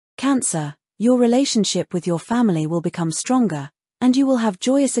Cancer, your relationship with your family will become stronger, and you will have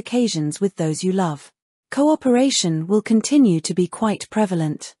joyous occasions with those you love. Cooperation will continue to be quite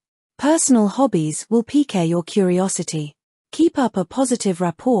prevalent. Personal hobbies will pique your curiosity. Keep up a positive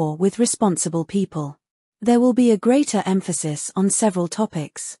rapport with responsible people. There will be a greater emphasis on several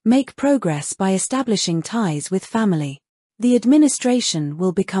topics. Make progress by establishing ties with family. The administration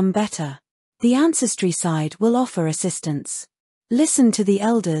will become better. The ancestry side will offer assistance. Listen to the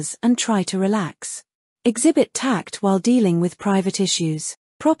elders and try to relax. Exhibit tact while dealing with private issues.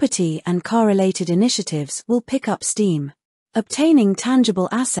 Property and car-related initiatives will pick up steam. Obtaining tangible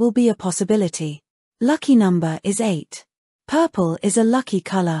assets will be a possibility. Lucky number is 8. Purple is a lucky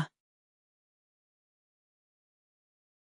color.